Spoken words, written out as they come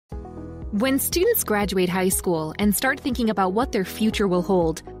When students graduate high school and start thinking about what their future will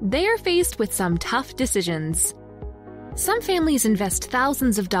hold, they are faced with some tough decisions. Some families invest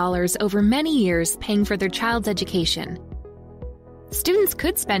thousands of dollars over many years paying for their child's education. Students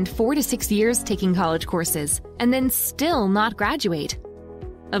could spend 4 to 6 years taking college courses and then still not graduate.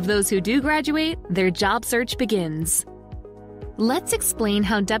 Of those who do graduate, their job search begins. Let's explain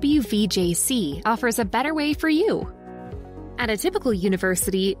how WVJC offers a better way for you. At a typical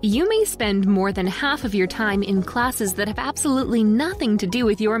university, you may spend more than half of your time in classes that have absolutely nothing to do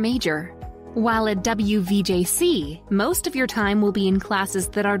with your major. While at WVJC, most of your time will be in classes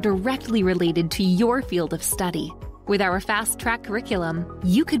that are directly related to your field of study. With our fast-track curriculum,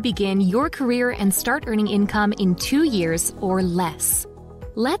 you could begin your career and start earning income in 2 years or less.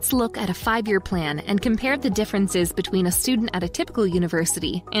 Let's look at a 5-year plan and compare the differences between a student at a typical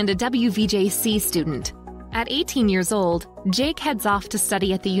university and a WVJC student. At 18 years old, Jake heads off to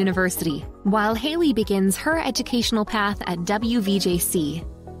study at the university, while Haley begins her educational path at WVJC.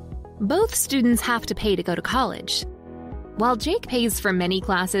 Both students have to pay to go to college. While Jake pays for many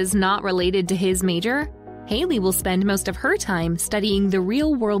classes not related to his major, Haley will spend most of her time studying the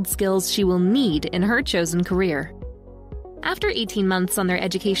real-world skills she will need in her chosen career. After 18 months on their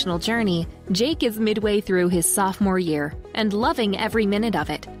educational journey, Jake is midway through his sophomore year and loving every minute of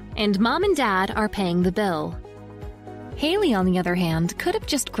it, and Mom and Dad are paying the bill. Haley, on the other hand, could have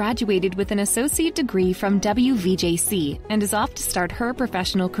just graduated with an associate degree from WVJC and is off to start her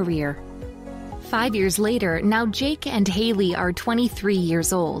professional career. 5 years later, now Jake and Haley are 23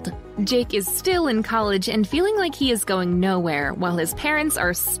 years old. Jake is still in college and feeling like he is going nowhere, while his parents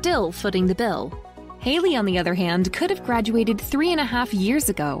are still footing the bill. Haley, on the other hand, could have graduated 3.5 years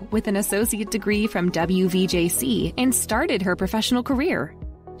ago with an associate degree from WVJC and started her professional career.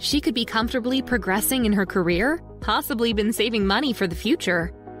 She could be comfortably progressing in her career, possibly been saving money for the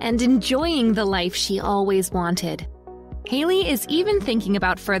future, and enjoying the life she always wanted. Haley is even thinking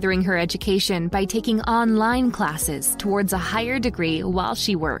about furthering her education by taking online classes towards a higher degree while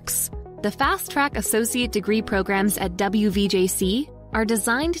she works. The fast-track associate degree programs at WVJC are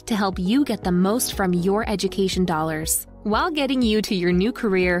designed to help you get the most from your education dollars while getting you to your new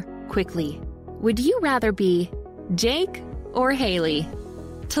career quickly. Would you rather be Jake or Haley?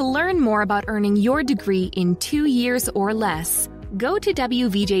 To learn more about earning your degree in 2 years or less, go to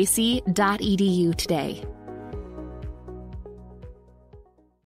WVJC.edu today.